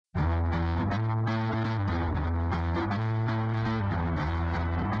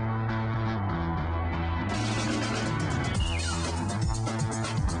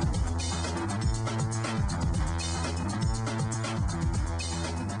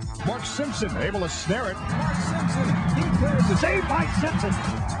Mark Simpson able to snare it. Mark Simpson, he clears the save by Simpson.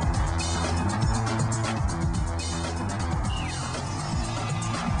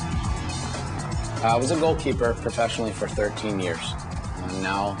 I was a goalkeeper professionally for 13 years. And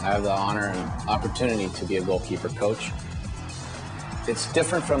now I have the honor and opportunity to be a goalkeeper coach. It's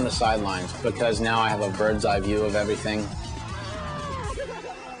different from the sidelines because now I have a bird's eye view of everything.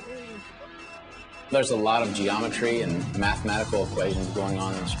 There's a lot of geometry and mathematical equations going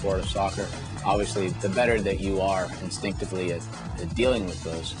on in the sport of soccer. Obviously, the better that you are instinctively at dealing with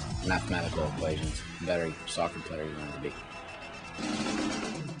those mathematical equations, the better soccer player you're going to be.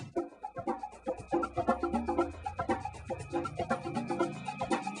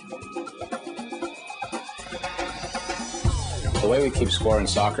 The way we keep score in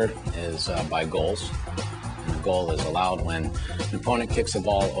soccer is by goals. And the goal is allowed when an opponent kicks the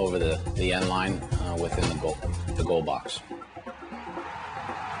ball over the end line within the goal box.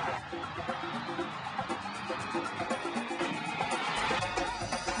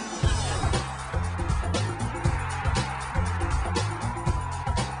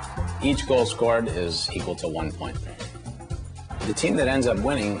 Each goal scored is equal to 1 point. The team that ends up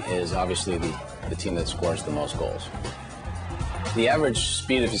winning is obviously the team that scores the most goals. The average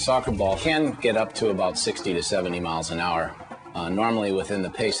speed of a soccer ball can get up to about 60 to 70 miles an hour. Normally within the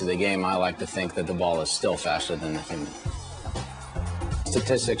pace of the game, I like to think that the ball is still faster than the human.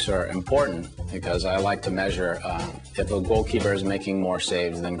 Statistics are important because I like to measure if a goalkeeper is making more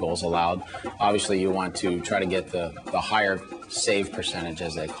saves than goals allowed. Obviously you want to try to get the higher save percentage,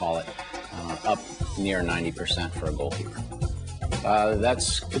 as they call it, up near 90% for a goalkeeper.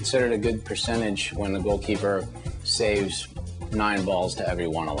 That's considered a good percentage when the goalkeeper saves 9 balls to every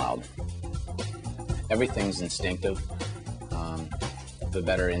 1 allowed. Everything's instinctive. The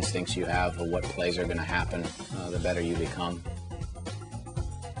better instincts you have of what plays are going to happen, the better you become.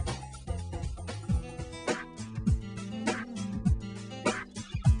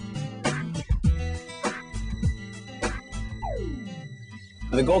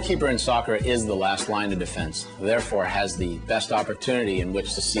 The goalkeeper in soccer is the last line of defense, therefore has the best opportunity in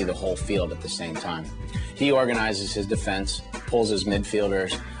which to see the whole field at the same time. He organizes his defense, pulls his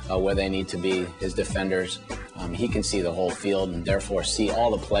midfielders where they need to be, his defenders. He can see the whole field and therefore see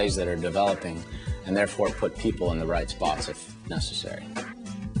all the plays that are developing and therefore put people in the right spots if necessary.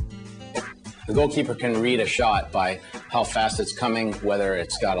 The goalkeeper can read a shot by how fast it's coming, whether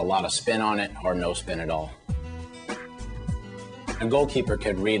it's got a lot of spin on it or no spin at all. A goalkeeper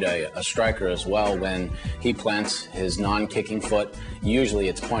could read a striker as well when he plants his non-kicking foot. Usually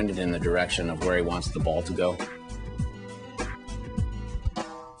it's pointed in the direction of where he wants the ball to go.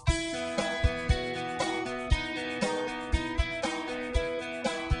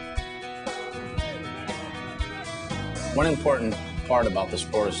 One important part about the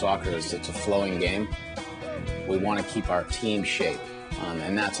sport of soccer is it's a flowing game. We want to keep our team shape,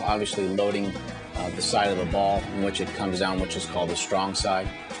 and that's obviously loading the side of the ball in which it comes down, which is called the strong side.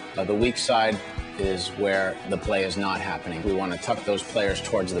 The weak side is where the play is not happening. We want to tuck those players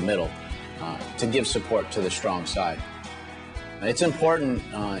towards the middle to give support to the strong side. It's important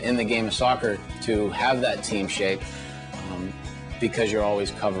in the game of soccer to have that team shape because you're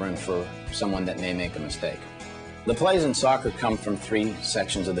always covering for someone that may make a mistake. The plays in soccer come from 3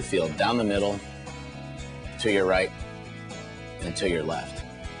 sections of the field: down the middle, to your right, and to your left.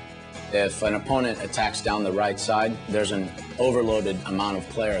 If an opponent attacks down the right side, there's an overloaded amount of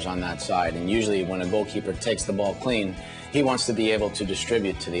players on that side, and usually when a goalkeeper takes the ball clean, he wants to be able to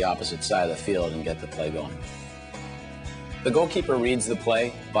distribute to the opposite side of the field and get the play going. The goalkeeper reads the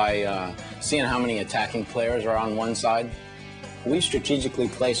play by seeing how many attacking players are on one side. We strategically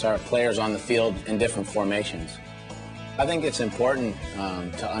place our players on the field in different formations. I think it's important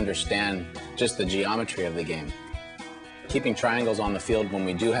to understand just the geometry of the game. Keeping triangles on the field when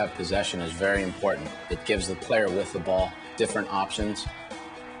we do have possession is very important. It gives the player with the ball different options.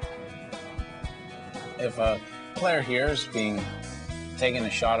 If a player here is taking a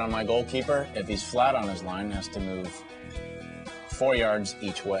shot on my goalkeeper, if he's flat on his line, he has to move 4 yards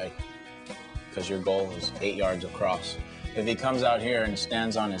each way because your goal is 8 yards across. If he comes out here and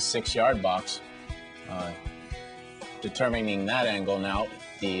stands on his 6-yard box, determining that angle now,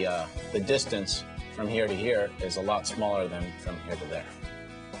 the distance from here to here is a lot smaller than from here to there.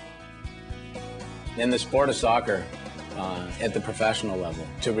 In the sport of soccer, at the professional level,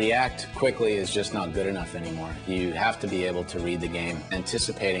 to react quickly is just not good enough anymore. You have to be able to read the game,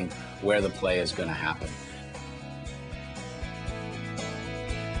 anticipating where the play is going to happen.